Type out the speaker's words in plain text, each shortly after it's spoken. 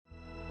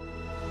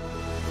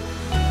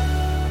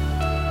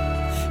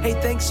Hey,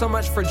 thanks so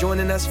much for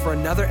joining us for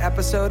another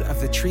episode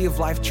of the Tree of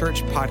Life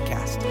Church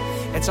podcast.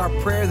 It's our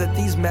prayer that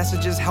these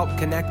messages help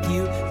connect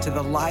you to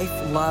the life,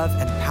 love,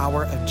 and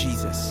power of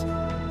Jesus.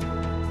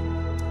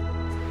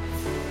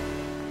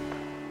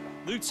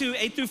 Luke 2,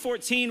 8 through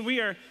 14, we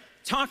are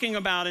talking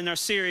about in our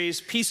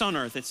series, Peace on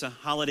Earth. It's a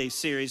holiday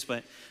series,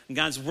 but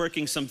God's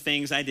working some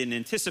things I didn't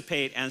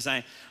anticipate as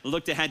I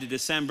looked ahead to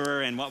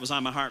December and what was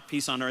on my heart,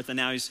 peace on earth, and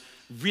now he's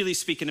really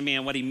speaking to me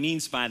on what he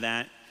means by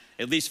that,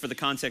 at least for the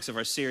context of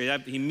our series.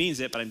 He means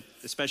it, but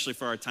especially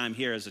for our time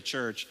here as a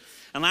church.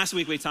 And last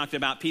week we talked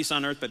about peace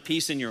on earth, but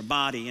peace in your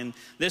body. And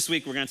this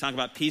week we're going to talk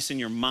about peace in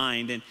your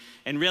mind.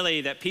 And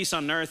really that peace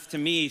on earth to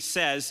me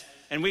says,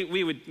 and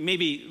we would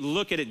maybe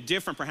look at it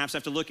different perhaps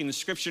after looking at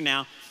scripture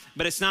now,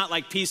 but it's not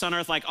like peace on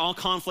earth, like all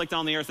conflict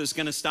on the earth is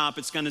going to stop,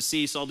 it's going to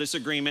cease, all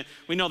disagreement.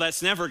 We know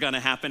that's never going to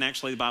happen.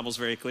 Actually, the Bible's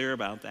very clear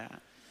about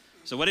that.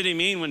 So what did he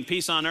mean when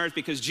peace on earth?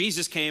 Because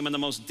Jesus came in the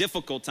most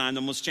difficult time,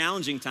 the most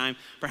challenging time,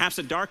 perhaps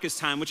the darkest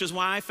time, which is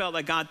why I felt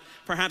like God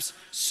perhaps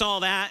saw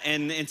that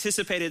and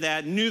anticipated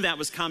that, knew that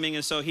was coming,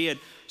 and so he had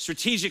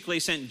strategically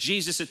sent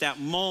Jesus at that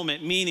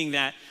moment, meaning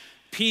that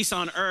peace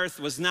on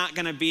earth was not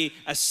going to be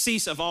a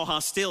cease of all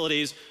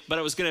hostilities, but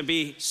it was going to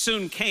be,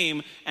 soon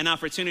came an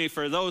opportunity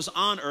for those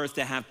on earth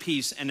to have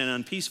peace in an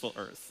unpeaceful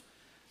earth.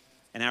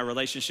 And our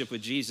relationship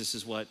with Jesus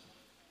is what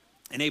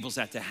enables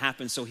that to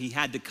happen. So he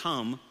had to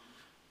come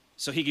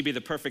so he could be the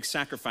perfect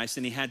sacrifice,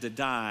 and he had to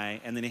die,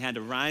 and then he had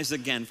to rise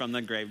again from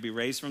the grave, be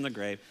raised from the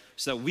grave,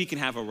 so that we can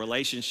have a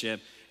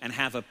relationship and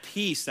have a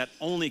peace that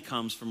only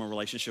comes from a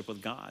relationship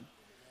with God.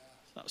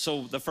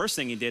 So the first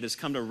thing he did is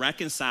come to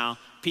reconcile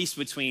peace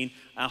between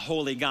a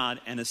holy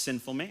God and a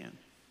sinful man.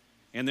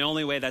 And the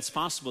only way that's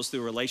possible is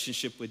through a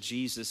relationship with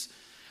Jesus.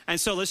 And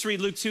so let's read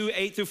Luke 2,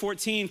 8 through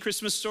 14,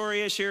 Christmas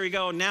story-ish. Here we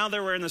go. Now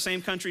there were in the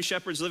same country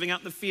shepherds living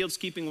out in the fields,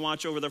 keeping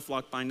watch over their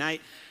flock by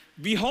night.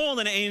 Behold,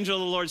 an angel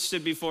of the Lord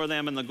stood before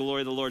them, and the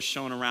glory of the Lord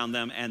shone around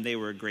them, and they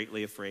were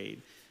greatly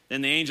afraid.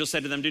 Then the angel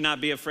said to them, do not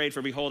be afraid,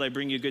 for behold, I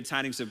bring you good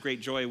tidings of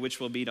great joy,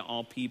 which will be to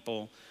all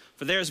people.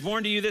 For there is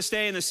born to you this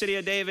day in the city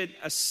of David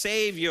a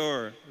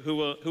Savior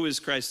who is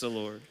Christ the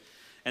Lord.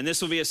 And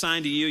this will be a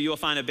sign to you. You will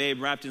find a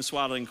babe wrapped in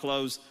swaddling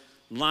clothes,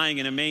 lying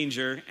in a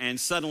manger. And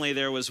suddenly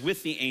there was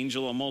with the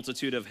angel a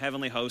multitude of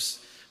heavenly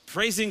hosts,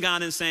 praising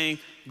God and saying,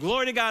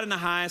 glory to God in the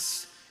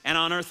highest, and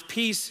on earth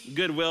peace,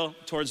 goodwill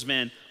towards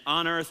men.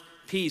 On earth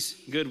peace,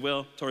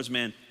 goodwill towards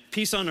men.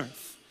 Peace on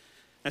earth.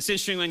 That's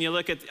interesting when you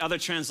look at other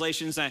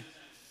translations.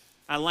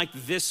 I like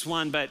this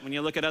one, but when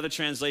you look at other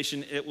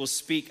translation, it will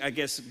speak, I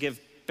guess,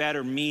 give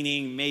better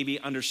meaning, maybe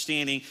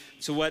understanding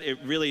to what it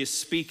really is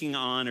speaking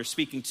on or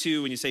speaking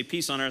to when you say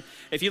peace on earth.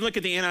 If you look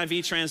at the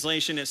NIV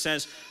translation, it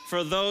says,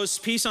 for those,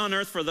 peace on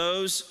earth for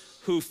those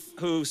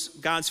whose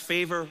God's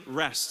favor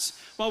rests.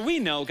 Well, we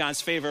know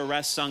God's favor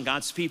rests on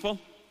God's people.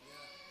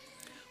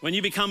 When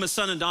you become a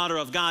son and daughter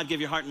of God, give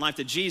your heart and life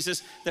to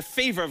Jesus, the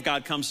favor of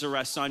God comes to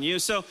rest on you.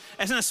 So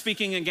it's not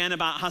speaking again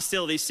about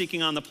hostility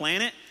seeking on the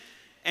planet.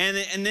 And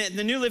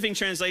the New Living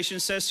Translation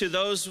says to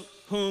those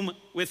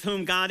with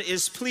whom God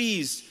is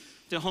pleased,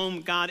 to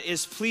whom God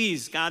is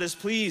pleased. God is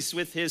pleased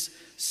with his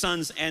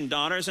sons and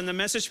daughters. And the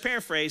Message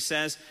paraphrase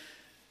says,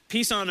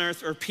 peace on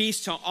earth, or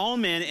peace to all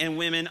men and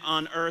women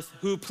on earth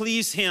who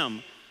please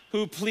him.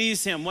 Who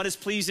please him. What is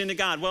pleasing to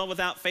God? Well,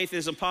 without faith it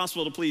is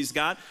impossible to please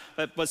God.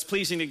 But what's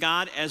pleasing to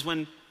God is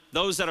when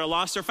those that are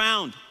lost are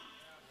found.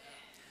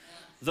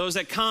 Those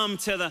that come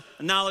to the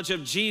knowledge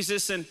of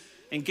Jesus and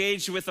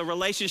engaged with a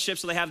relationship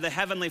so they have the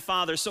Heavenly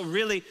Father. So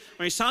really,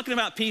 when he's talking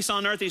about peace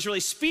on earth, he's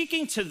really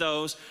speaking to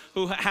those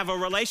who have a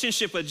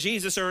relationship with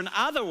Jesus, or in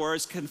other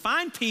words, can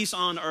find peace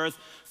on earth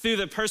through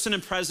the person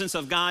and presence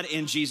of God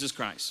in Jesus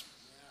Christ.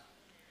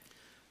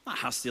 Not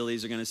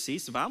hostilities are going to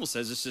cease. The Bible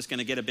says it's just going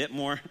to get a bit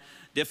more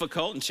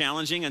difficult and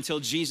challenging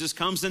until Jesus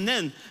comes, and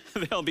then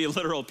there'll be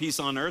literal peace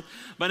on earth.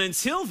 But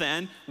until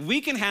then,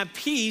 we can have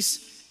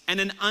peace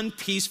in an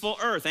unpeaceful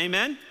earth.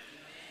 Amen?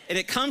 And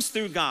it comes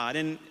through God.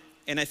 And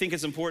I think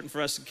it's important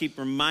for us to keep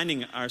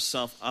reminding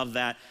ourselves of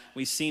that.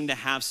 We seem to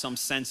have some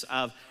sense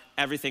of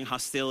everything,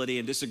 hostility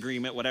and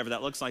disagreement, whatever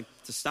that looks like,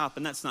 to stop,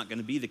 and that's not going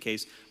to be the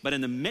case. But in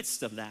the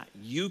midst of that,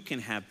 you can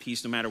have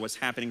peace no matter what's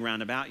happening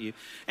around about you.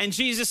 And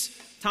Jesus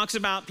talks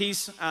about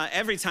peace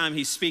every time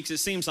he speaks, it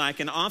seems like,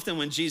 and often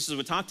when Jesus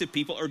would talk to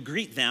people or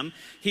greet them,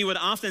 he would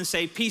often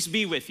say, peace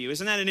be with you.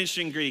 Isn't that an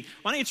interesting greeting?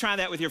 Why don't you try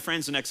that with your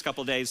friends the next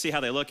couple of days, see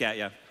how they look at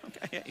you?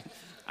 Okay.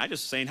 I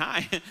just saying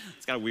hi.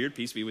 It's got a weird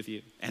peace be with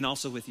you, and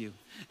also with you.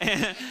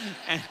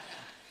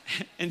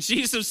 And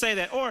Jesus would say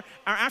that. Or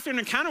after an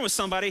encounter with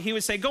somebody, he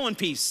would say, go in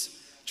peace.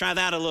 Try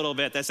that a little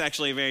bit. That's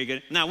actually very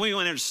good. Now, when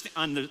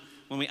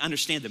we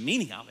understand the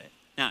meaning of it,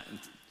 now it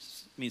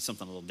means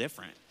something a little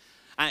different.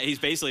 He's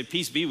basically,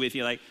 peace be with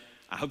you. Like,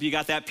 I hope you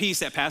got that peace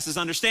that passes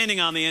understanding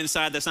on the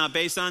inside that's not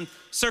based on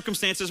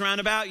circumstances around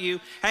about you.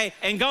 Hey,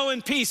 and go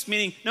in peace,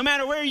 meaning no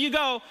matter where you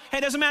go, hey,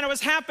 it doesn't matter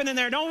what's happening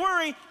there. Don't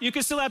worry. You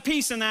can still have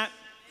peace in that.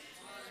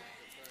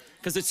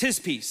 because it's his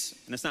peace,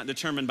 and it's not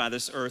determined by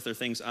this earth or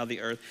things of the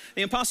earth.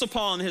 The Apostle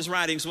Paul in his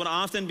writings would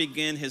often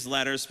begin his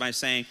letters by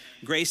saying,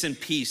 grace and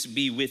peace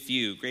be with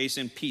you. Grace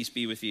and peace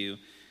be with you.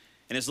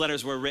 And his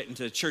letters were written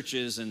to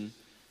churches and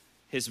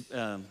his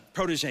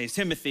proteges,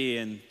 Timothy,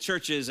 and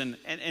churches. And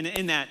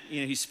in that,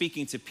 he's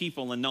speaking to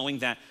people and knowing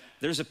that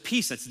there's a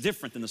peace that's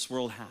different than this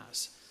world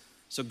has.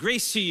 So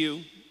grace to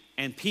you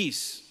and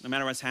peace, no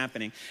matter what's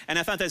happening. And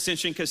I thought that's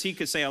interesting because he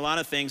could say a lot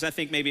of things. I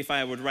think maybe if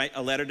I would write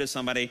a letter to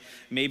somebody,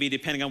 maybe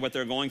depending on what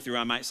they're going through,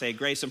 I might say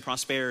grace and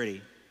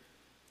prosperity.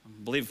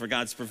 I'm believing for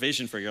God's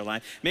provision for your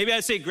life. Maybe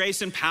I'd say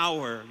grace and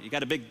power. You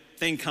got a big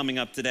thing coming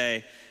up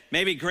today.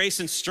 Maybe grace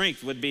and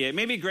strength would be it.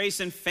 Maybe grace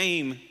and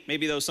fame,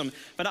 maybe those some.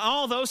 But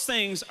all those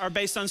things are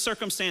based on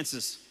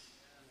circumstances.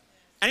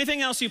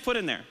 Anything else you put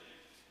in there,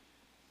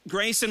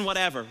 grace and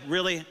whatever,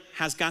 really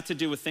has got to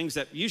do with things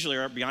that usually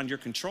are beyond your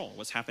control,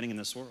 what's happening in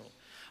this world.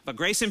 But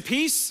grace and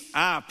peace,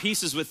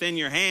 peace is within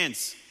your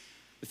hands,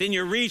 within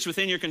your reach,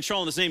 within your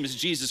control. And his name is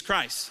Jesus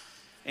Christ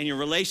and your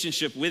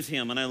relationship with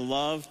him. And I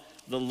love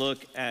the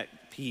look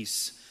at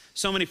peace.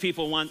 So many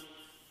people want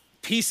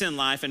peace in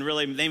life, and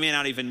really they may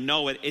not even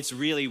know it. It's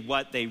really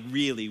what they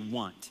really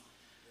want,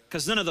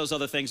 because none of those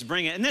other things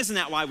bring it. And isn't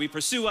that why we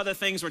pursue other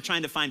things? We're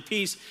trying to find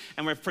peace,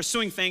 and we're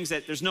pursuing things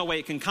that there's no way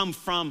it can come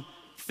from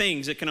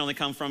things. It can only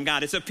come from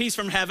God. It's a peace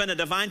from heaven, a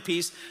divine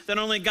peace that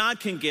only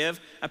God can give,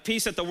 a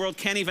peace that the world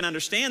can't even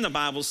understand. The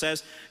Bible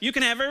says you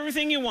can have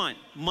everything you want,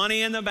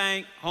 money in the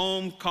bank,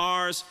 home,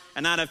 cars,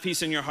 and not have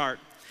peace in your heart.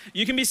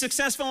 You can be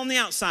successful on the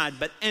outside,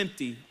 but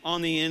empty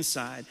on the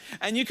inside.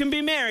 And you can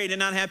be married and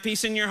not have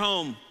peace in your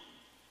home.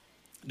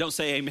 Don't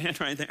say amen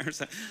right there.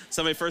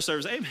 Somebody first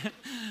service,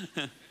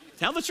 amen.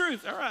 Tell the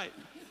truth, all right.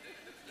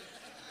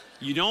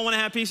 You don't want to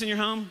have peace in your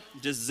home?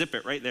 Just zip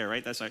it right there,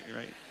 right? That's right.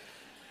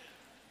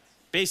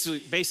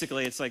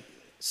 Basically, it's like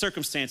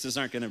circumstances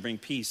aren't going to bring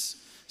peace.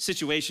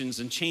 Situations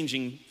and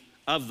changing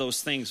of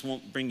those things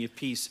won't bring you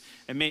peace.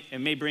 It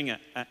may bring a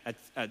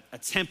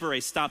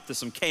temporary stop to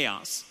some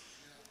chaos.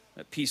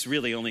 But peace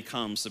really only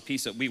comes, the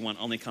peace that we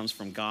want only comes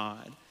from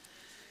God.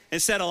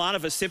 Instead, a lot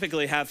of us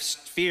typically have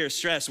fear,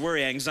 stress,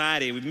 worry,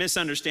 anxiety,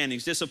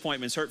 misunderstandings,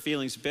 disappointments, hurt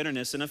feelings,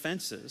 bitterness, and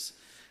offenses.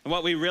 And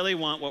what we really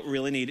want, what we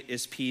really need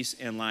is peace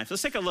in life.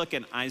 Let's take a look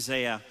at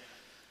Isaiah.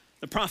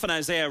 The prophet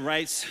Isaiah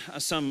writes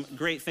some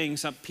great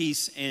things of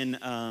peace in,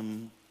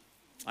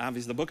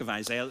 obviously, the book of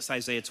Isaiah. It's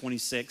Isaiah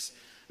 26.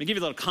 Let me give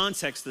you a little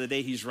context to the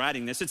day he's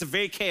writing this. It's a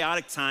very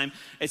chaotic time.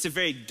 It's a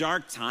very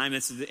dark time.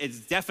 It's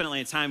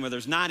definitely a time where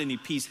there's not any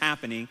peace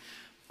happening.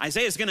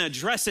 Isaiah's going to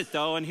address it,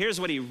 though, and here's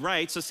what he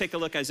writes. Let's take a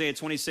look, Isaiah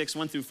 26,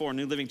 1-4,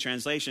 New Living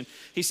Translation.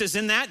 He says,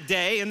 in that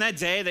day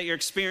that you're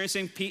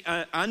experiencing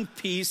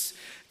unpeace,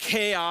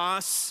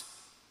 chaos,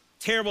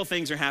 terrible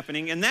things are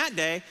happening, in that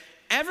day,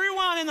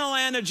 everyone in the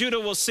land of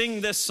Judah will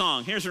sing this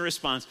song. Here's a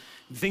response.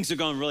 Things are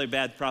going really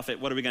bad, prophet.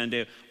 What are we going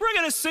to do? We're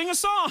going to sing a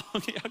song.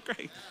 Yeah,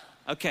 great.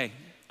 Okay,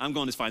 I'm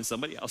going to find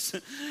somebody else.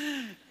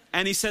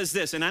 And he says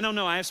this, and I don't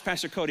know, I asked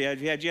Pastor Cody,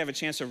 did you have a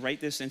chance to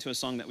write this into a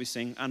song that we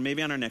sing,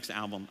 maybe on our next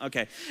album?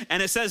 Okay,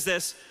 and it says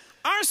this,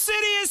 our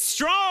city is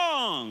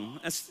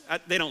strong.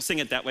 They don't sing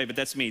it that way, but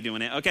that's me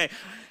doing it. Okay,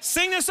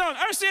 sing this song.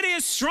 Our city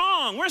is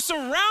strong. We're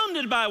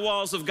surrounded by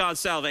walls of God's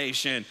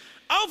salvation.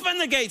 Open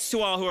the gates to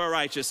all who are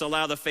righteous.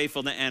 Allow the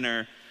faithful to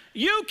enter.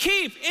 You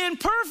keep in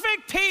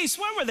perfect peace.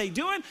 What were they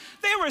doing?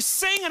 They were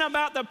singing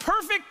about the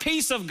perfect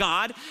peace of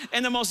God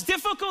in the most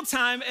difficult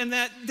time in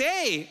that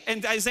day.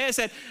 And Isaiah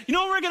said, you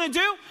know what we're going to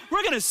do?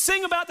 We're going to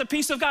sing about the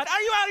peace of God.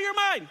 Are you out of your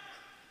mind?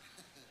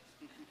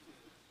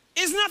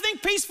 Is nothing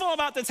peaceful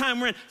about the time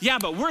we're in? Yeah,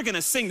 but we're going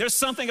to sing. There's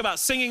something about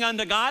singing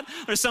unto God.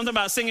 There's something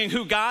about singing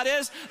who God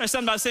is. There's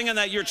something about singing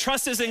that your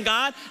trust is in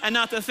God and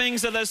not the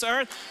things of this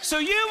earth. So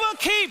you will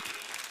keep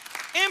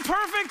in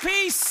perfect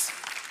peace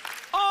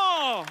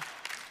all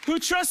who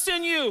trust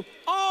in you,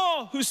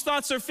 all whose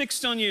thoughts are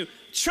fixed on you.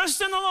 Trust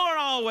in the Lord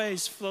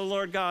always, for the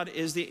Lord God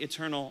is the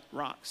eternal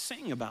rock.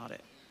 Sing about it.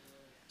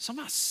 It's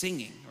about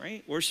singing,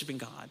 right? Worshiping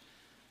God.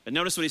 But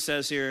notice what he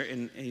says here,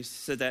 and he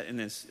said that in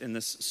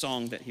this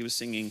song that he was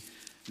singing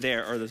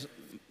there, or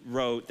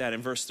wrote that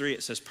in verse 3,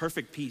 it says,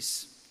 perfect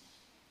peace.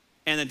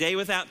 And the day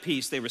without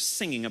peace, they were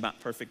singing about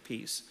perfect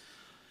peace.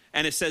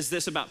 And it says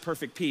this about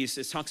perfect peace.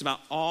 It talks about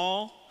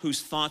all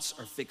whose thoughts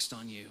are fixed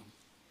on you.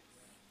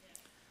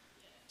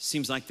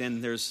 Seems like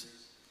then there's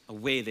a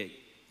way that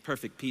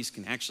perfect peace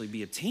can actually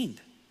be attained.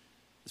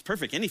 It's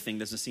perfect. Anything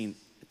doesn't seem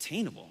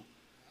attainable.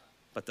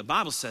 But the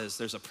Bible says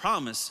there's a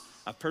promise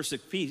of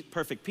perfect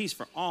peace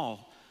for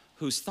all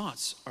whose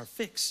thoughts are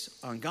fixed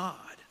on God.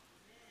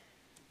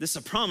 This is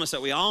a promise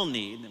that we all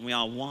need and we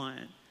all want.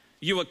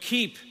 You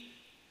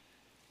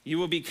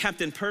will be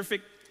kept in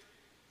perfect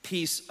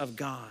peace of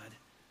God.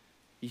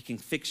 If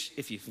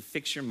you can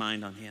fix your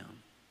mind on him.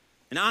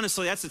 And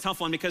honestly, that's a tough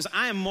one because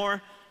I am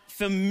more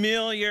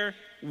familiar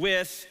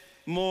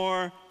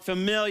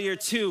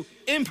to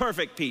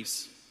imperfect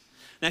peace.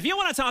 Now, if you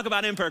want to talk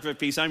about imperfect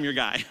peace, I'm your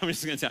guy. I'm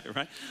just going to tell you,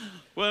 right?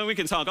 Well, we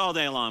can talk all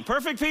day long.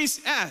 Perfect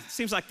peace,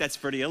 seems like that's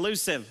pretty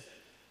elusive.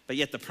 But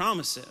yet the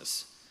promise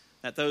is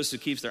that those who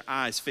keep their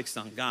eyes fixed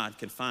on God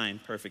can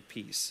find perfect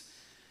peace.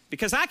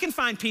 Because I can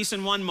find peace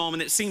in one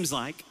moment, it seems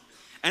like,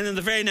 and then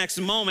the very next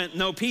moment,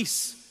 no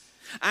peace.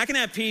 I can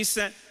have peace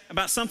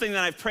about something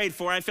that I've prayed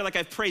for. I feel like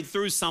I've prayed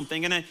through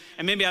something, and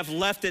maybe I've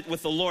left it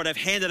with the Lord. I've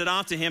handed it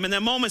off to him, and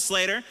then moments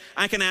later,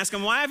 I can ask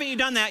him, why haven't you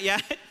done that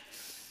yet?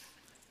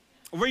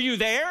 Were you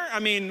there? I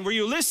mean, were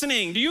you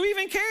listening? Do you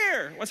even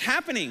care? What's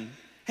happening?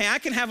 Hey, I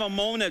can have a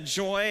moment of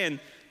joy and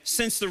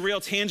sense the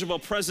real tangible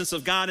presence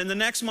of God, and the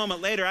next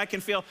moment later, I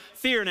can feel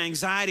fear and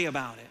anxiety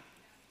about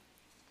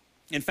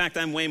it. In fact,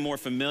 I'm way more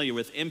familiar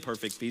with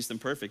imperfect peace than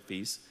perfect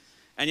peace,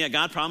 and yet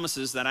God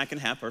promises that I can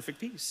have perfect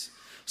peace.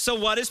 So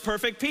what is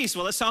perfect peace?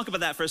 Well, let's talk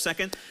about that for a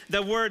second.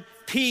 The word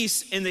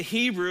peace in the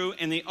Hebrew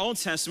in the Old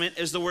Testament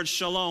is the word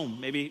shalom.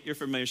 Maybe you're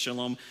familiar with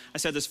shalom. I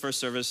said this first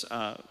service.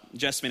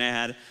 Jesse and I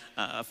had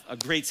a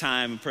great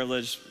time,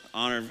 privilege,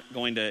 honor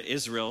going to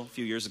Israel a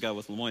few years ago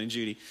with Lemoyne and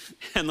Judy.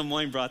 And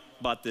Lemoyne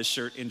bought this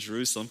shirt in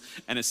Jerusalem,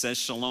 and it says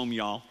shalom,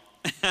 y'all.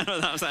 that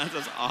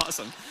was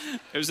awesome.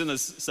 It was in the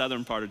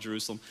southern part of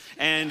Jerusalem.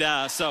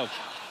 And so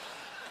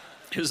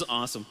it was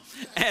awesome.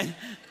 And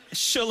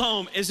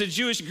shalom is a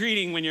Jewish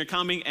greeting when you're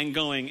coming and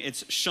going.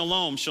 It's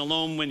shalom.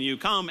 Shalom when you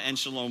come and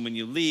shalom when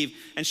you leave.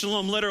 And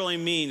shalom literally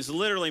means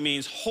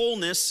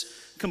wholeness,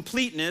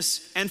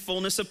 completeness, and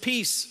fullness of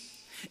peace.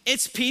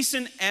 It's peace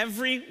in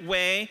every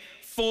way,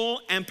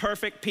 full and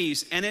perfect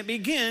peace. And it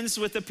begins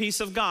with the peace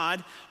of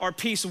God, or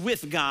peace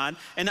with God.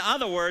 In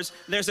other words,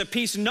 there's a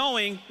peace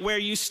knowing where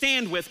you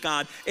stand with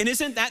God. And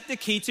isn't that the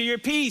key to your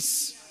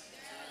peace?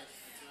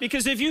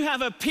 Because if you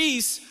have a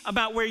peace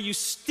about where you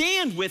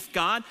stand with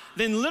God,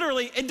 then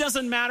literally it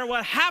doesn't matter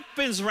what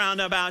happens round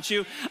about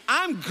you.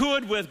 I'm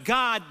good with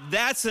God.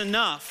 That's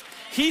enough.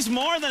 He's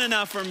more than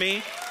enough for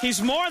me.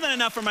 He's more than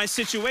enough for my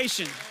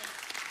situation.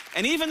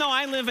 And even though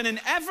I live in an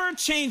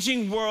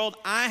ever-changing world,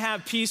 I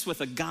have peace with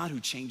a God who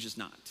changes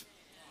not.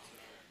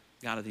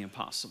 God of the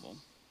impossible.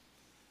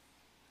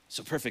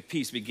 So perfect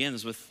peace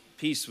begins with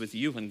peace with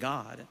you and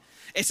God.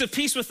 It's a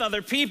peace with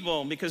other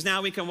people, because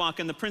now we can walk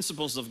in the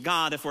principles of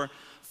God. If we're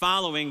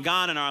following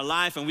God in our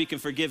life, and we can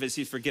forgive as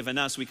he's forgiven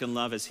us, we can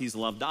love as he's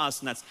loved us,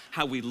 and that's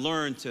how we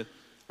learn to,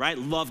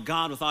 love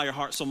God with all your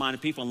heart, soul, mind,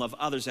 and people, and love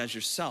others as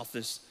yourself.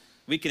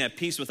 We can have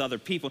peace with other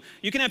people.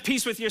 You can have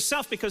peace with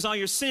yourself because all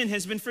your sin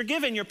has been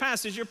forgiven. Your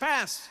past is your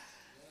past.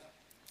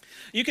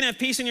 You can have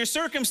peace in your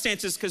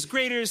circumstances because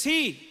greater is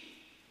he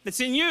that's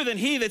in you than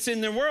he that's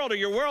in the world or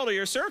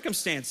your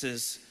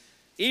circumstances.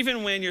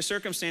 Even when your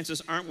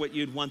circumstances aren't what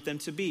you'd want them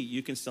to be,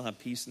 you can still have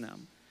peace in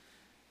them.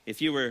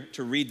 If you were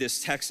to read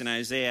this text in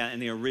Isaiah in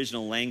the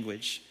original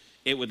language,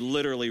 it would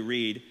literally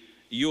read,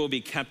 you will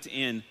be kept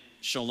in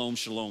shalom,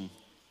 shalom.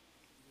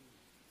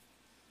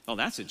 Oh,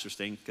 that's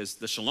interesting, because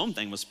the shalom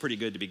thing was pretty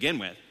good to begin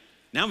with.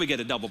 Now we get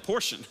a double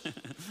portion.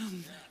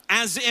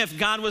 As if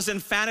God was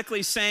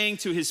emphatically saying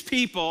to his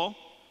people,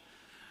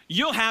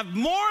 you'll have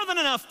more than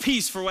enough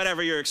peace for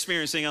whatever you're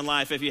experiencing in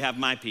life if you have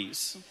my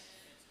peace.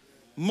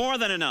 More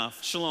than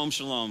enough. Shalom,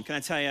 shalom. Can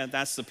I tell you,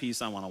 that's the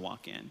peace I want to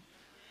walk in.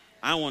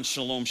 I want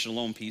shalom,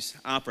 shalom peace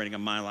operating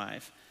in my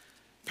life.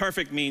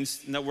 Perfect means,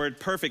 the word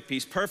perfect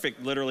peace,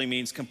 perfect literally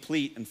means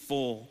complete and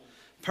full.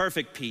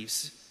 Perfect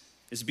peace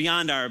is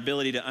beyond our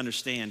ability to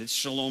understand. It's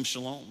shalom,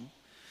 shalom.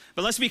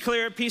 But let's be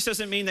clear, peace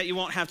doesn't mean that you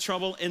won't have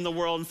trouble in the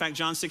world. In fact,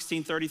 John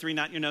 16:33,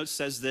 not in your notes,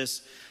 says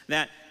this,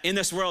 that in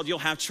this world you'll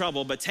have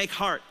trouble, but take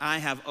heart, I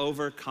have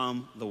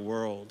overcome the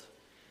world.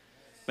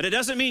 But it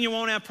doesn't mean you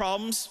won't have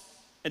problems.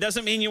 It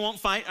doesn't mean you won't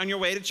fight on your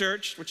way to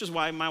church, which is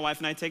why my wife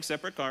and I take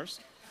separate cars.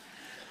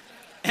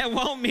 It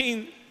won't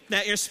mean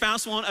that your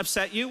spouse won't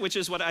upset you, which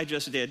is what I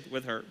just did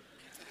with her.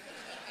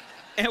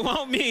 It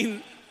won't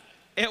mean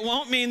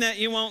that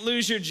you won't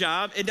lose your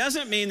job. It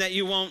doesn't mean that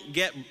you won't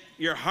get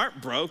your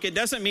heart broke. It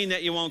doesn't mean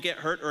that you won't get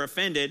hurt or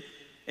offended.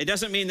 It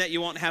doesn't mean that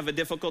you won't have a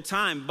difficult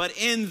time. But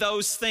in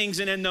those things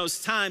and in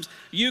those times,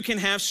 you can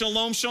have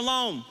shalom,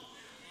 shalom,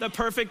 the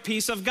perfect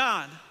peace of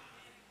God.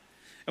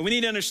 And we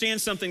need to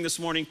understand something this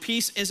morning.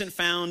 Peace isn't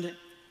found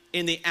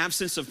in the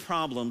absence of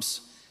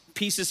problems.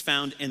 Peace is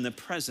found in the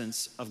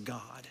presence of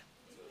God.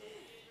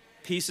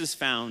 Peace is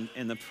found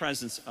in the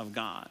presence of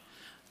God.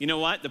 You know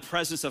what? The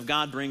presence of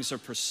God brings a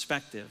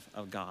perspective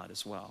of God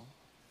as well.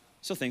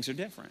 So things are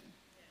different.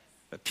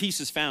 But peace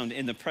is found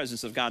in the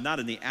presence of God, not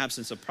in the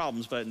absence of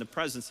problems, but in the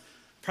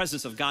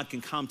presence of God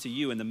can come to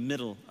you in the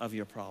middle of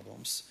your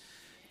problems.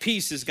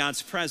 Peace is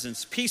God's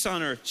presence. Peace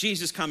on earth,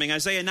 Jesus coming.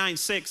 Isaiah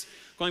 9:6,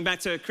 going back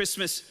to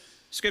Christmas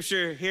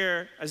scripture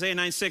here, Isaiah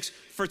 9:6.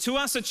 For to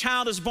us a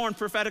child is born,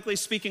 prophetically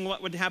speaking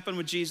what would happen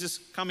with Jesus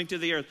coming to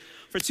the earth.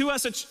 For to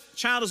us a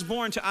child is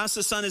born, to us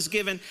a son is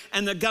given,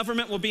 and the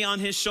government will be on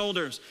his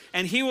shoulders.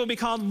 And he will be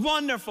called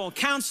Wonderful,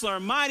 Counselor,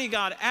 Mighty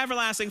God,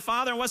 Everlasting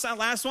Father. And what's that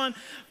last one?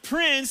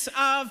 Prince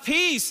of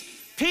Peace.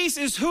 Peace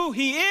is who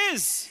he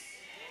is.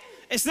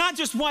 It's not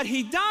just what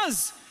he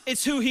does,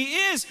 it's who he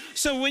is.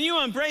 So when you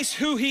embrace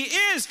who he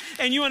is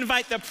and you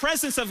invite the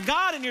presence of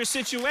God in your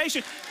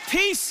situation,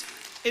 peace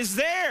is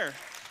there.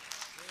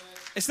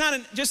 It's not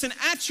just an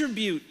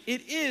attribute.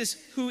 It is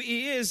who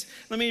he is.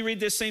 Let me read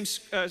this same,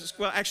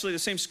 the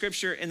same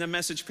scripture in the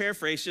Message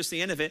paraphrase, just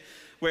the end of it,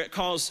 where it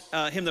calls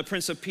him the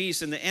Prince of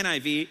Peace. In the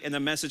NIV, in the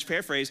Message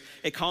paraphrase,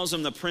 it calls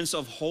him the Prince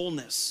of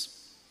Wholeness.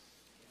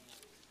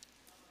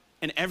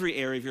 In every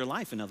area of your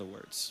life, in other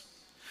words.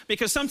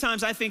 Because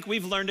sometimes I think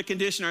we've learned to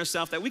condition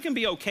ourselves that we can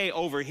be okay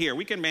over here.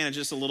 We can manage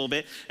this a little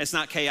bit. It's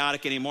not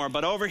chaotic anymore.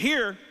 But over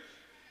here,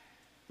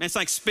 man, it's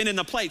like spinning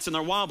the plates and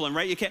they're wobbling,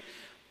 right? You can't.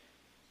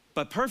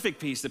 But perfect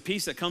peace, the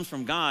peace that comes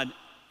from God,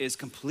 is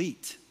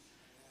complete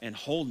and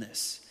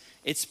wholeness.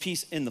 It's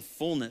peace in the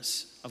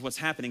fullness of what's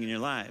happening in your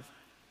life.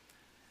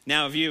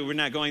 Now, we're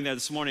not going there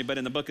this morning, but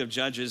in the book of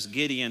Judges,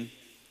 Gideon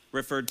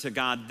referred to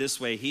God this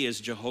way. He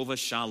is Jehovah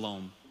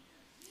Shalom.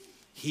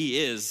 He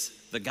is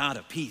the God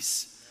of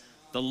peace.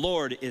 The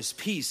Lord is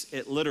peace.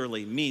 It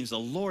literally means the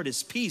Lord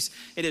is peace.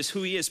 It is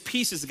who he is.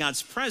 Peace is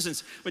God's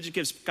presence, which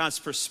gives God's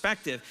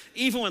perspective.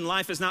 Even when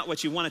life is not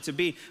what you want it to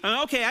be.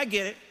 Okay, I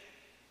get it.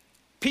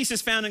 Peace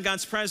is found in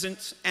God's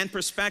presence and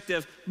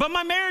perspective, but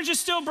my marriage is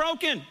still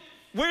broken.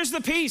 Where's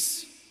the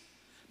peace?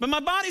 But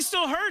my body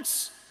still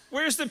hurts.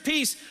 Where's the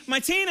peace? My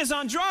teen is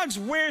on drugs.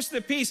 Where's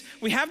the peace?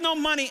 We have no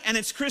money and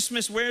it's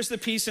Christmas. Where's the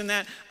peace in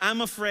that? I'm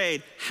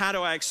afraid. How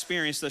do I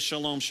experience the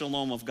shalom,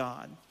 shalom of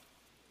God?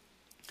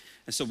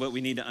 And so what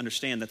we need to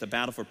understand that the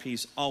battle for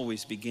peace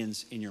always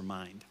begins in your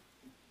mind.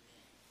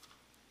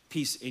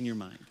 Peace in your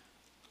mind.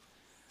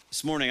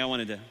 This morning I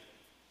wanted to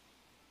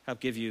help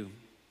give you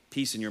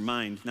peace in your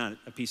mind, not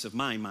a piece of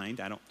my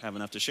mind. I don't have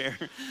enough to share,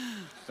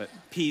 but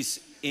peace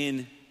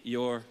in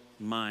your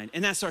mind.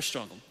 And that's our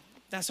struggle.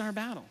 That's our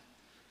battle.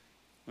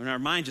 When our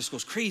mind just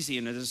goes crazy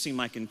and it doesn't seem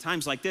like in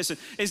times like this.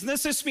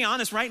 Let's just be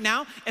honest, right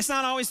now, it's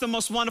not always the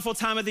most wonderful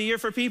time of the year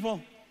for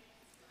people.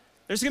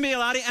 There's gonna be a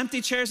lot of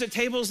empty chairs at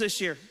tables this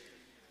year.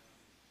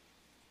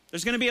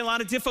 There's gonna be a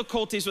lot of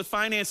difficulties with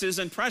finances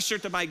and pressure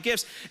to buy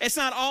gifts. It's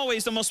not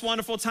always the most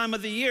wonderful time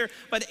of the year,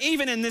 but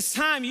even in this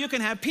time, you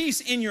can have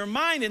peace in your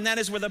mind, and that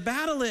is where the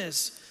battle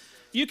is.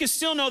 You can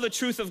still know the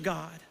truth of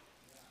God,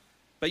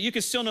 but you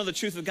can still know the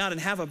truth of God and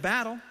have a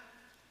battle.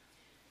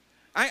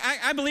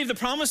 I believe the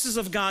promises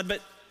of God,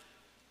 but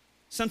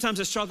sometimes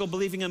I struggle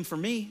believing them for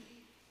me.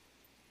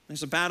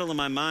 There's a battle in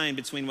my mind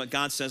between what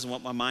God says and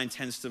what my mind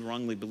tends to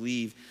wrongly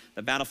believe.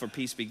 The battle for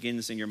peace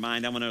begins in your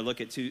mind. I want to look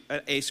at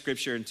a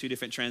scripture in two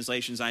different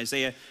translations.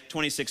 Isaiah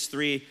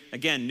 26:3,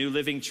 again, New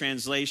Living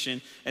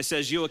Translation. It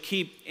says, you will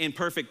keep in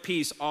perfect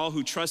peace all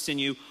who trust in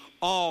you,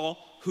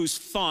 all whose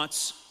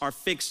thoughts are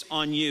fixed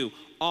on you.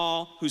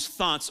 All whose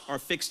thoughts are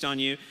fixed on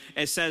you.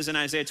 It says in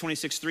Isaiah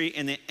 26:3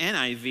 in the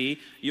NIV,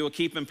 you will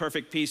keep in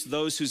perfect peace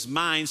those whose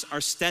minds are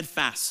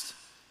steadfast.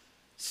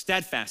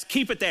 Steadfast.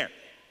 Keep it there.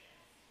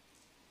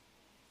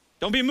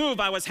 Don't be moved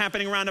by what's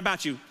happening around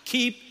about you.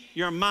 Keep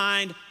your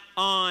mind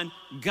on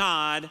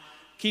God.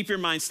 Keep your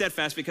mind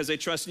steadfast because they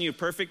trust in you.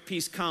 Perfect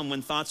peace comes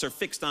when thoughts are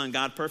fixed on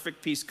God.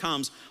 Perfect peace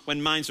comes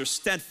when minds are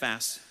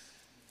steadfast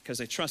because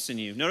they trust in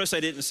you. Notice I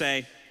didn't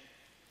say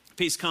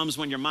peace comes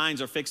when your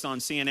minds are fixed on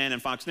CNN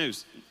and Fox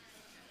News.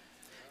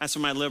 That's for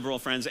my liberal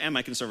friends and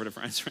my conservative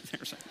friends right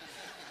there.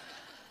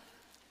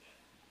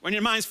 When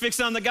your mind's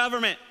fixed on the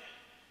government,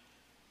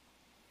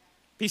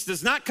 peace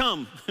does not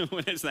come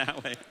when it's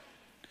that way.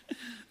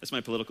 That's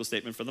my political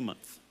statement for the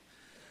month.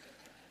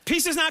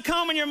 Peace does not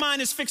come when your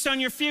mind is fixed on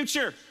your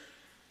future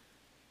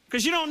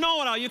because you don't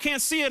know it all. You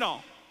can't see it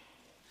all.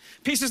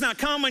 Peace does not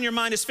come when your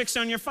mind is fixed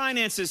on your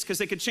finances because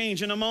they could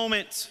change in a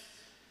moment.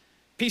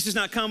 Peace does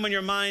not come when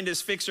your mind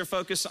is fixed or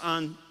focused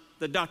on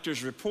the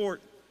doctor's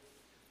report.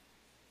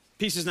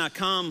 Peace does not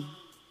come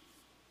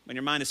when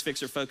your mind is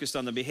fixed or focused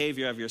on the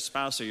behavior of your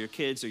spouse or your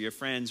kids or your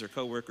friends or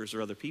coworkers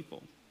or other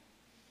people.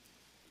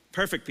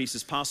 Perfect peace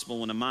is possible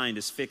when a mind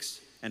is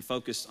fixed and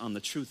focused on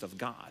the truth of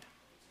God,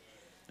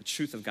 the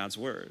truth of God's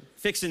word.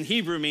 Fixed in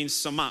Hebrew means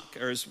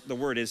samak, or the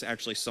word is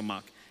actually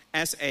samak,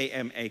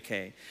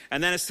 S-A-M-A-K.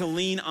 And that is to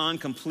lean on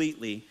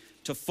completely,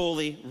 to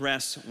fully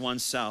rest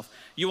oneself.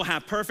 You will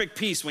have perfect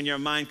peace when your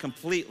mind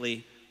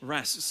completely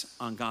rests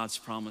on God's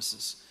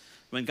promises.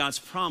 When God's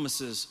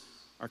promises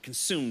are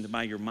consumed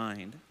by your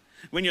mind.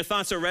 When your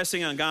thoughts are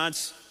resting on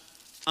God's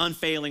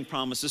unfailing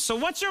promises. So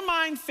what's your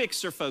mind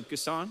fixed or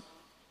focused on?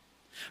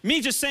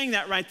 Me just saying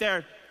that right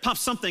there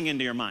pops something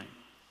into your mind.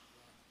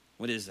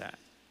 What is that?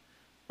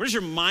 Where does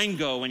your mind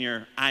go when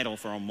you're idle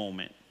for a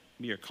moment?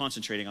 Maybe you're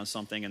concentrating on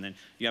something and then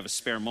you have a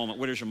spare moment.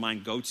 Where does your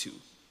mind go to?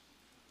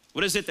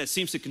 What is it that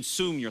seems to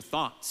consume your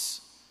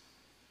thoughts?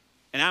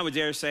 And I would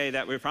dare say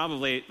that we're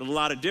probably a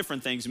lot of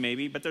different things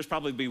maybe, but there's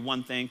probably be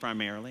one thing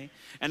primarily.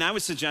 And I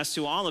would suggest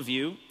to all of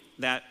you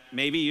that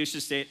maybe you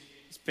should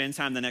spend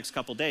time the next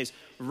couple days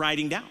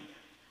writing down.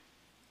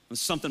 When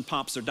something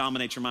pops or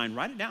dominates your mind,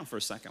 write it down for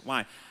a second.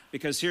 Why?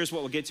 Because here's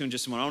what we'll get to in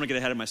just a moment. I want to get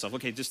ahead of myself.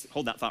 Okay, just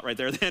hold that thought right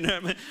there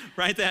then.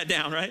 Write that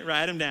down, right?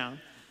 Write them down.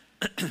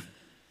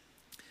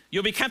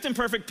 You'll be kept in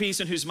perfect peace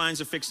and whose minds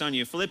are fixed on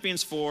you.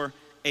 Philippians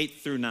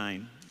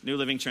 4:8-9, New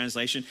Living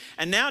Translation.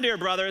 And now, dear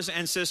brothers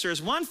and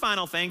sisters, one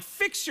final thing.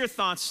 Fix your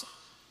thoughts,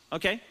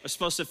 okay? We're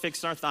supposed to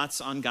fix our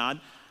thoughts on God.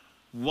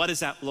 What does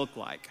that look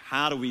like?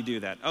 How do we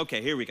do that?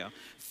 Okay, here we go.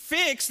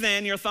 Fix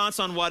then your thoughts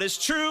on what is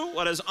true,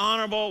 what is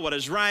honorable, what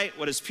is right,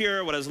 what is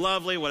pure, what is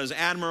lovely, what is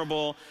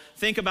admirable.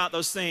 Think about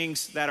those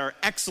things that are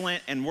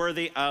excellent and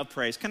worthy of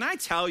praise. Can I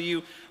tell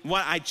you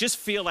what I just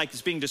feel like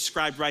is being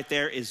described right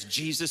there is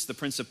Jesus, the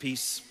Prince of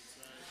Peace?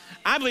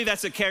 I believe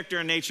that's the character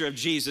and nature of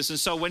Jesus. And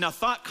so when a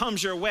thought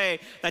comes your way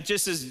that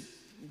just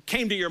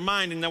came to your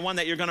mind and the one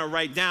that you're going to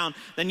write down,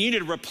 then you need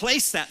to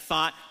replace that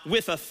thought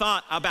with a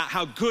thought about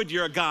how good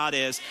your God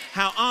is,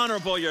 how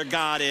honorable your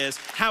God is,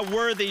 how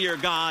worthy your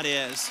God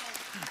is.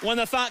 When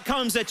the thought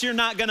comes that you're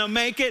not going to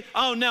make it,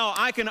 oh no,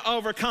 I can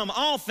overcome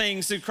all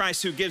things through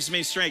Christ who gives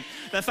me strength.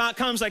 The thought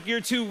comes like you're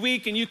too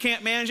weak and you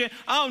can't manage it.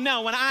 Oh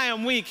no, when I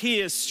am weak,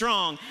 he is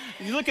strong.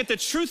 You look at the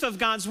truth of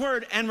God's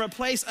word and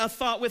replace a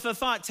thought with a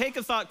thought. Take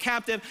a thought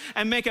captive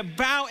and make it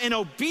bow in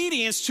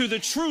obedience to the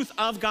truth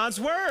of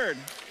God's word.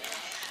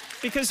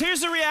 Because here's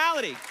the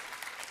reality.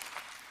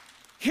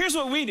 Here's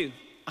what we do.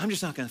 I'm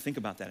just not going to think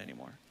about that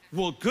anymore.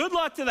 Well, good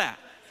luck to that.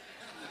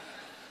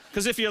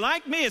 Because if you're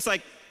like me, it's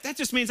like, that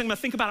just means I'm going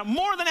to think about it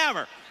more than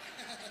ever.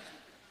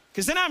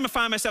 Because then I'm going to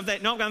find myself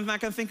that, no, I'm not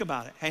going to think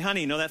about it. Hey,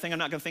 honey, you know that thing I'm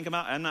not going to think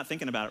about? I'm not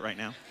thinking about it right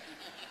now.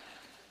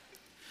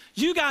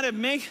 You got to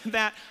make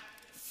that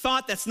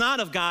thought that's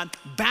not of God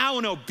bow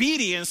in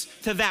obedience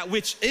to that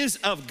which is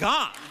of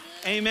God.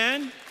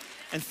 Amen?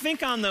 And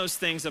think on those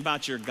things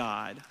about your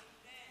God.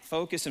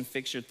 Focus and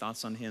fix your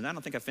thoughts on him. I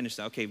don't think I finished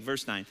that. Okay,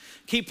 verse 9.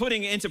 Keep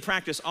putting into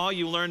practice all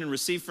you learned and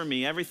received from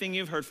me, everything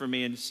you've heard from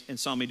me and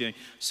saw me doing.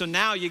 So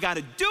now you got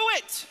to do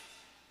it.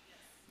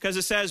 Because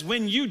it says,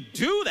 when you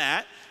do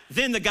that,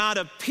 then the God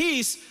of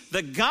peace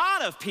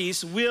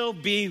will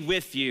be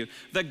with you.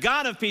 The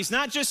God of peace,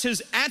 not just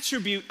his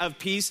attribute of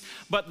peace,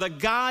 but the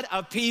God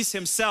of peace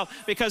himself.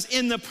 Because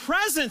in the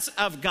presence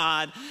of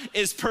God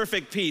is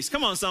perfect peace.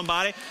 Come on,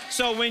 somebody.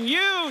 So when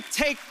you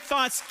take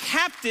thoughts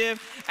captive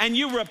and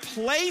you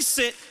replace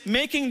it,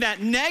 making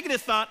that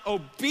negative thought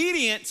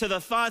obedient to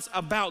the thoughts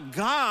about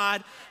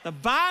God, the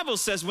Bible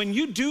says when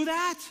you do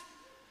that,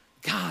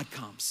 God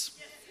comes.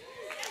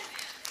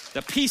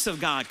 The peace of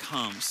God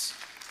comes.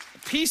 The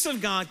peace of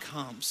God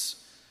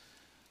comes.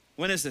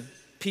 When is the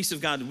peace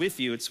of God with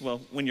you? It's, well,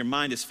 when your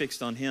mind is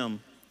fixed on him.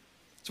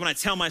 It's when I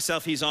tell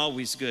myself he's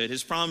always good.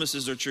 His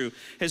promises are true.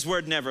 His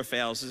word never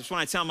fails. It's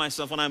when I tell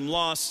myself when I'm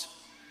lost,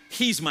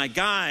 he's my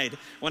guide.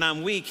 When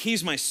I'm weak,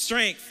 he's my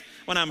strength.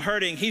 When I'm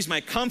hurting, he's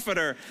my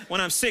comforter. When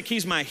I'm sick,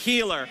 he's my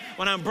healer.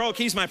 When I'm broke,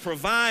 he's my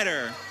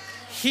provider.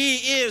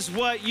 He is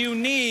what you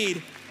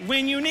need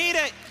when you need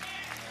it.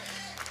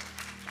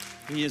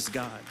 He is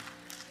God.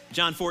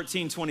 John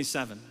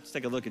 14:27. Let's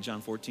take a look at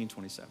John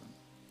 14:27.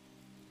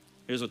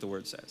 Here's what the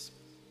word says.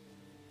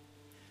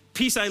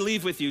 Peace I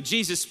leave with you.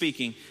 Jesus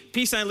speaking.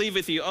 Peace I leave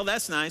with you. Oh,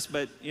 that's nice,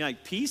 but you're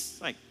like, peace?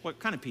 Like, what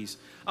kind of peace?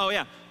 Oh,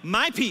 yeah,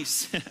 my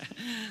peace.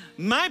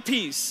 My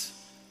peace.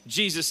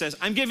 Jesus says,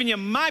 I'm giving you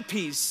my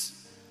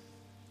peace.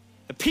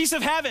 The peace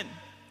of heaven.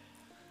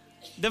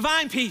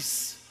 Divine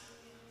peace.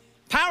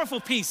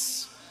 Powerful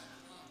peace.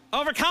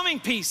 Overcoming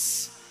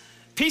peace.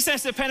 Peace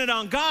that's dependent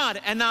on God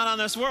and not on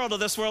this world or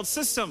this world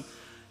system.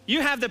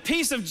 You have the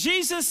peace of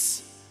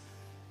Jesus.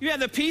 You have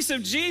the peace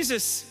of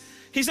Jesus.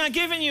 He's not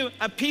giving you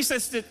a peace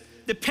that's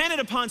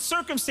dependent upon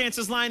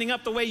circumstances lining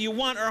up the way you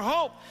want or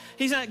hope.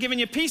 He's not giving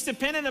you peace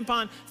dependent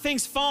upon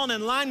things falling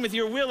in line with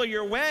your will or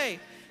your way.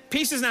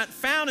 Peace is not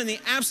found in the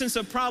absence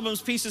of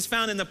problems. Peace is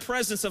found in the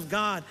presence of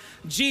God.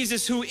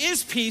 Jesus, who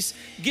is peace,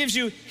 gives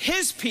you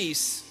his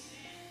peace.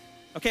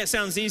 Okay, it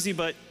sounds easy,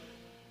 but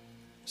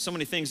so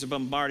many things are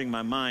bombarding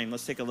my mind.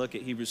 Let's take a look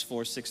at Hebrews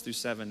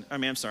 4:6-7.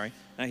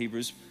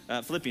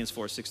 Philippians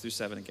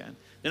 4:6-7 again.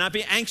 Do not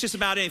be anxious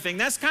about anything.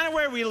 That's kind of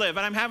where we live,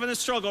 and I'm having a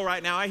struggle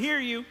right now. I hear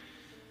you.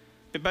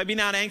 But be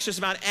not anxious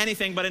about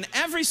anything, but in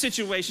every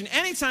situation,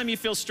 anytime you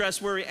feel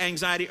stress, worry,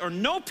 anxiety, or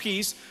no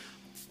peace,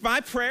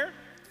 by prayer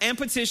and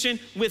petition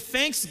with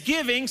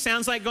thanksgiving,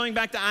 sounds like going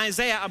back to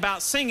Isaiah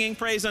about singing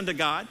praise unto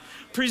God,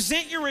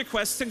 present your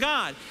requests to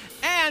God.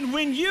 And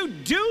when you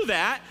do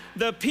that,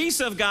 the peace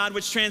of God,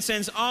 which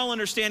transcends all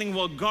understanding,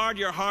 will guard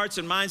your hearts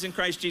and minds in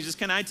Christ Jesus.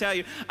 Can I tell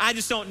you, I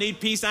just don't need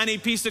peace. I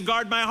need peace to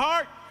guard my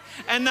heart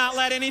and not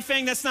let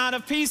anything that's not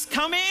of peace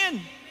come in.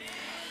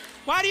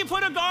 Why do you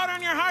put a guard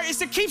on your heart? It's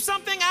to keep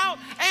something out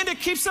and to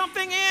keep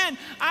something in.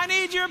 I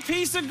need your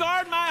peace to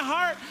guard my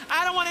heart.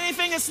 I don't want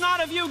anything that's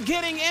not of you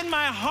getting in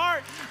my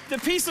heart. The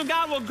peace of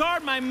God will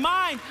guard my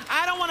mind.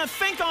 I don't want to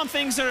think on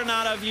things that are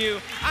not of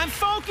you. I'm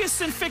focused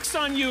and fixed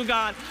on you,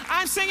 God.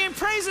 I'm singing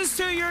praises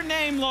to your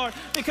name, Lord,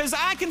 because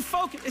I can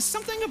focus. It's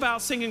something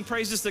about singing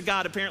praises to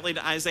God, apparently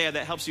to Isaiah,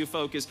 that helps you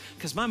focus,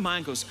 because my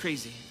mind goes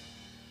crazy.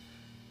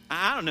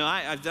 I don't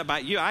know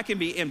about you. I can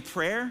be in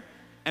prayer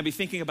and be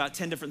thinking about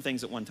 10 different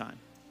things at one time.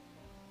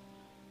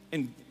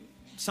 And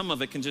some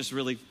of it can just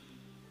really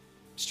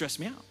stress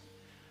me out.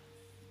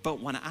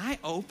 But when I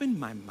open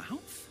my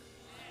mouth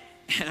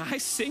and I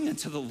sing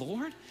unto the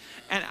Lord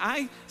and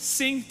I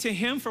sing to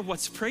him for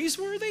what's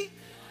praiseworthy,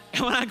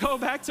 and when I go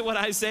back to what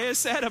Isaiah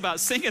said about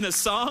singing a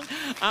song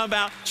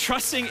about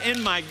trusting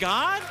in my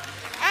God,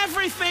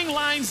 everything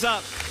lines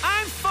up.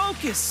 I'm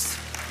focused.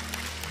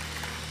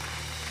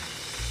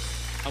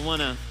 I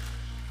want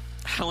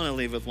to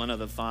leave with one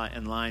other thought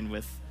in line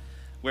with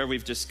where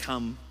we've just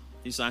come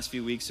these last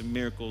few weeks of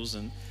miracles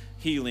and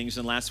healings.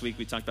 And last week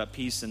we talked about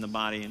peace in the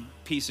body and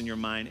peace in your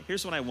mind.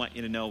 Here's what I want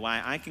you to know,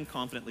 why I can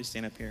confidently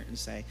stand up here and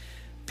say,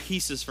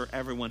 peace is for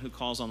everyone who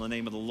calls on the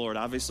name of the Lord.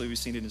 Obviously, we've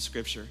seen it in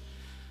Scripture.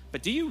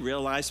 But do you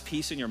realize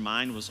peace in your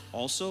mind was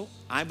also,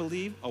 I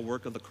believe, a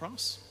work of the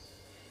cross?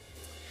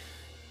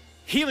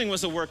 Healing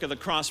was a work of the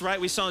cross, right?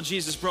 We saw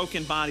Jesus'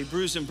 broken body,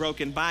 bruised and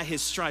broken. By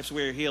his stripes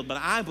we are healed. But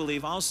I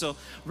believe also,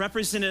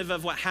 representative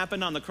of what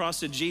happened on the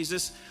cross of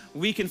Jesus,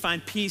 we can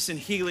find peace and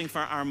healing for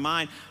our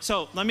mind.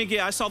 So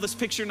I saw this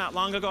picture not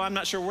long ago. I'm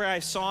not sure where I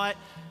saw it.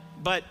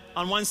 But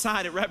on one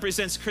side, it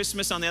represents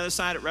Christmas. On the other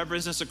side, it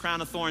represents a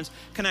crown of thorns.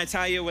 Can I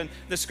tell you, when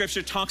the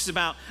scripture talks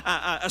about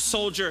a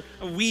soldier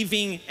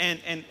weaving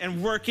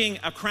and working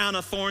a crown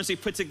of thorns he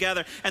put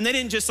together, and they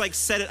didn't just like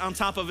set it on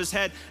top of his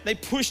head. They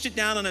pushed it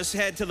down on his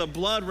head till the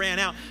blood ran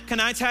out. Can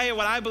I tell you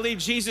what I believe?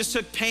 Jesus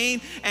took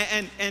pain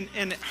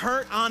and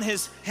hurt on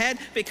his head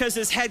because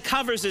his head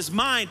covers his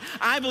mind.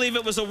 I believe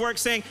it was a work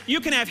saying, you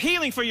can have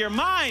healing for your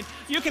mind.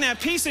 You can have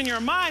peace in your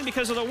mind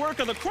because of the work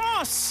of the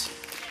cross.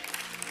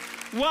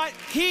 What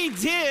he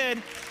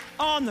did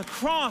on the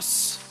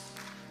cross,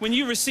 when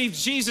you receive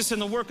Jesus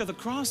and the work of the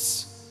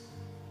cross,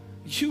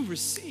 you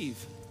receive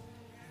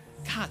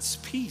God's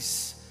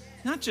peace.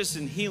 Not just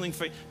in healing,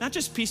 not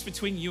just peace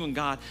between you and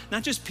God,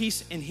 not just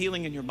peace and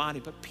healing in your body,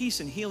 but peace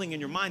and healing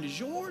in your mind is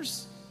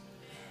yours.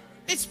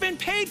 It's been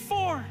paid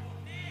for.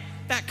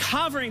 That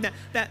covering,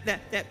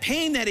 that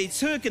pain that he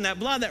took and that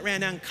blood that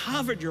ran down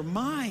covered your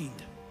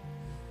mind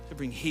to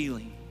bring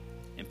healing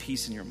and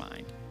peace in your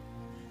mind.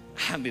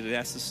 I believe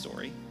that's the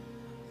story.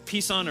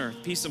 Peace on earth,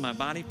 peace in my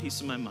body,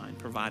 peace in my mind,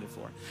 provided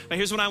for. But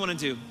here's what I want to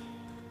do.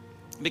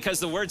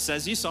 Because the word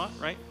says, you saw it,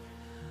 right?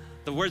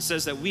 The word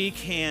says that we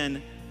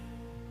can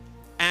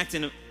act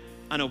in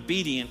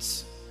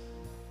obedience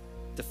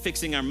to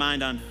fixing our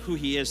mind on who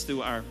he is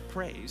through our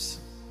praise.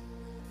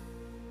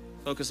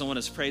 Focus on what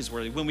is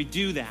praiseworthy. When we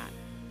do that,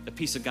 the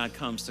peace of God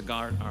comes to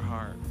guard our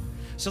heart.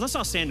 So let's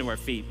all stand to our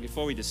feet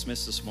before we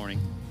dismiss this morning.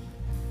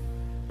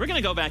 We're going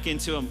to go back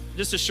into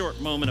just a short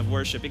moment of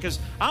worship, because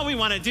all we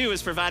want to do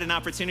is provide an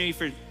opportunity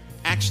for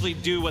actually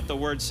do what the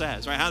word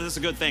says, right? How this is a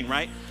good thing,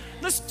 right?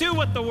 Let's do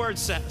what the word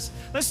says.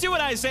 Let's do what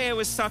Isaiah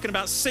was talking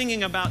about,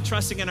 singing about,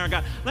 trusting in our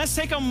God. Let's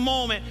take a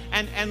moment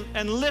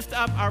and lift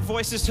up our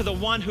voices to the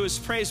one who is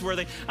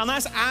praiseworthy. And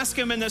let's ask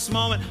him in this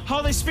moment,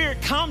 Holy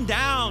Spirit, come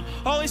down.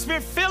 Holy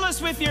Spirit, fill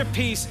us with your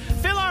peace.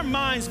 Fill our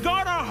minds,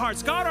 guard our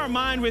hearts, guard our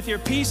mind with your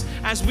peace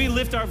as we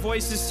lift our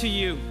voices to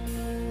you.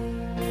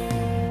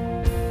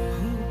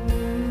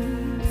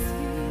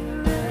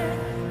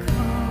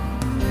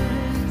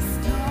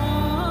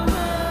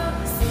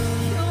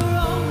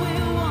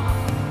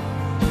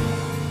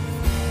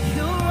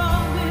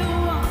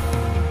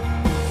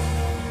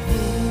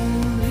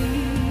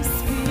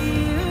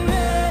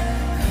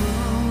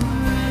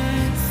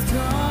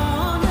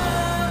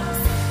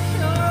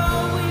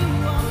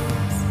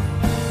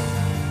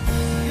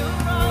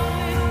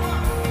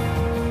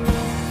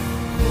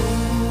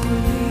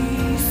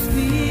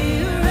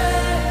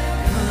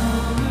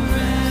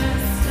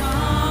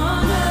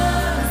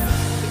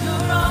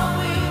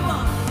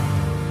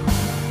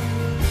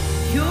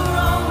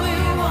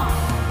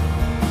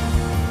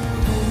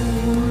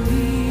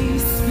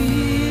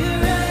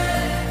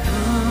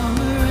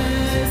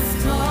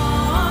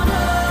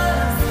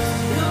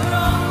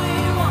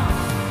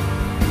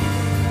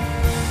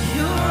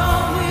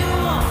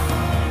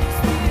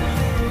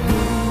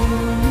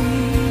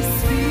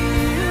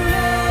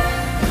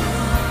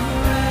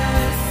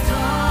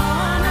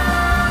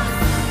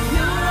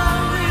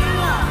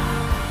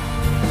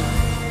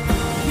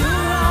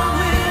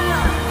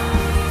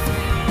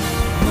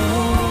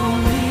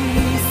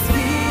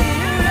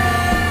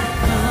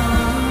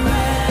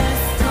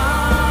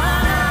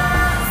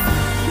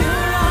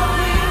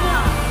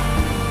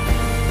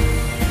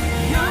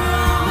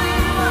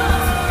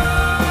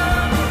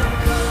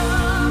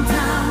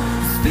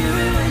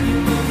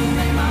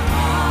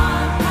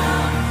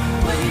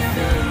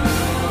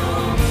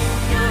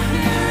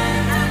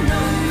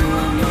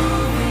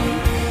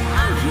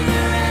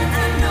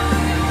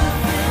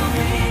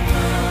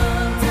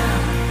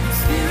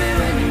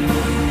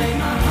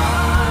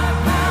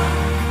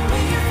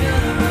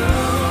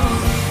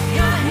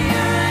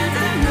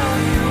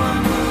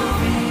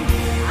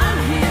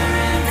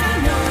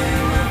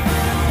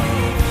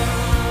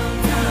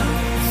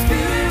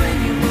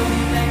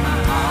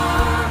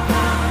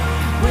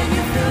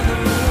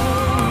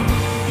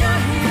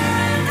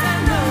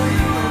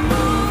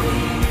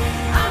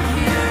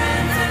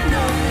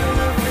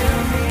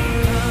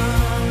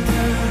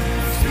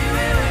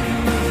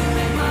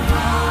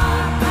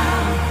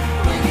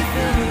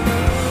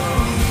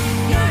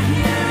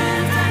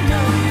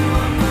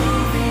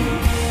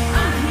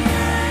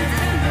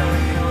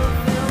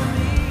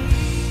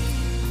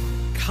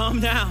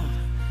 Down.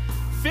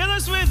 Fill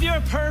us with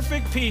your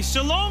perfect peace.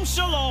 Shalom,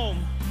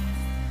 shalom.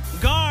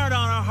 Guard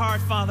on our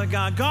heart, Father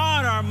God.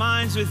 Guard our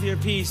minds with your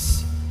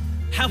peace.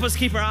 Help us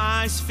keep our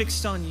eyes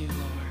fixed on you,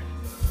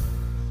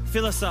 Lord.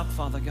 Fill us up,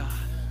 Father God.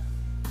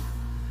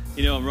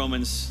 You know,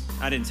 Romans,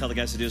 I didn't tell the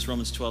guys to do this,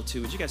 Romans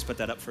 12:2. Would you guys put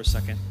that up for a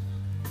second?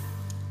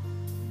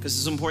 Because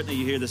it's important that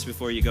you hear this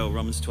before you go,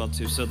 Romans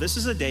 12:2. So this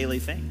is a daily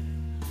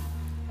thing,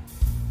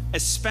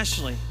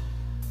 especially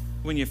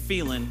when you're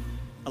feeling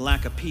a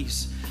lack of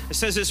peace. It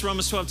says this,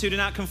 Romans 12:2, do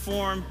not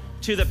conform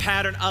to the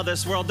pattern of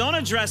this world. Don't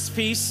address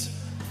peace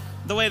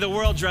the way the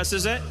world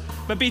dresses it,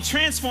 but be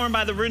transformed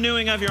by the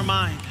renewing of your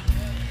mind.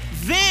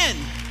 Then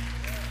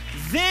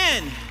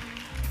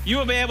you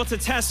will be able to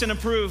test and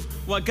approve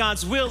what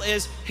God's will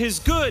is, his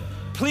good,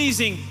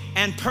 pleasing,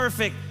 and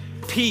perfect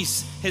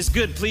peace. His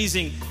good,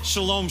 pleasing,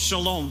 shalom,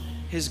 shalom.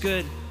 His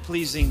good,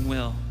 pleasing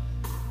will.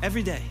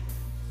 Every day.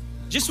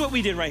 Just what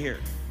we did right here.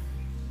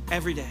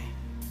 Every day.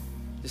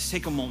 Just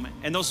take a moment.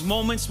 And those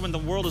moments when the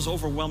world is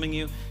overwhelming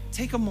you,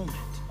 take a moment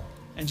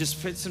and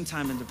just put some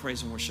time into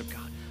praise and worship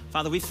God.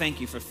 Father, we thank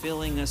you for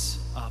filling us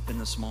up in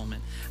this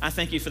moment. I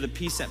thank you for the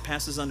peace that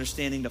passes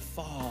understanding to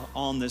fall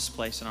on this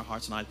place in our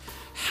hearts and lives.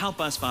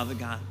 Help us, Father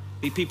God,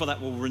 be people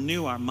that will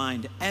renew our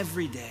mind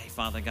every day,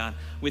 Father God,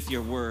 with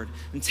your word.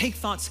 And take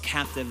thoughts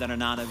captive that are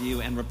not of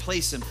you and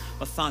replace them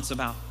with thoughts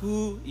about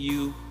who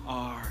you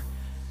are.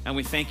 And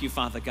we thank you,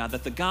 Father God,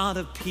 that the God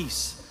of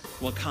peace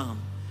will come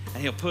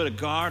and he'll put a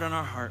guard on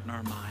our heart and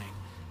our mind.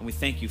 And we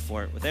thank you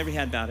for it. With every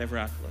head bowed, every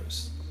eye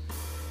closed.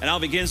 It all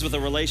begins with a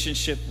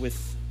relationship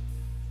with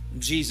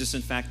Jesus.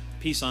 In fact,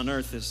 peace on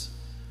earth is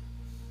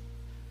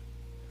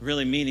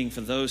really meaning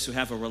for those who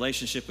have a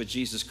relationship with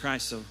Jesus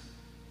Christ. So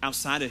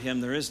outside of him,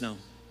 there is no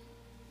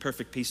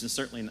perfect peace, and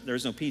certainly there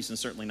is no peace, and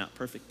certainly not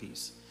perfect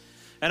peace.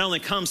 That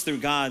only comes through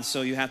God,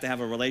 so you have to have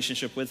a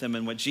relationship with him.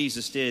 And what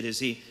Jesus did is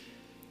he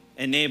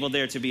enabled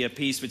there to be a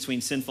peace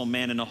between sinful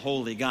man and a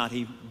holy God.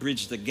 He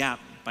bridged the gap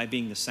by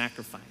being the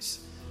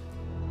sacrifice.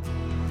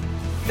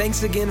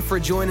 Thanks again for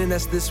joining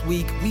us this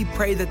week. We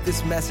pray that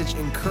this message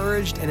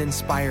encouraged and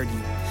inspired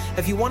you.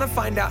 If you want to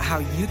find out how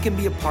you can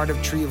be a part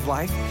of Tree of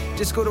Life,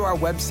 just go to our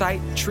website,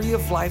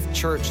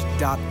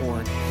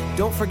 treeoflifechurch.org.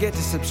 Don't forget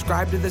to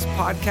subscribe to this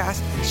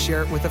podcast and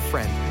share it with a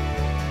friend.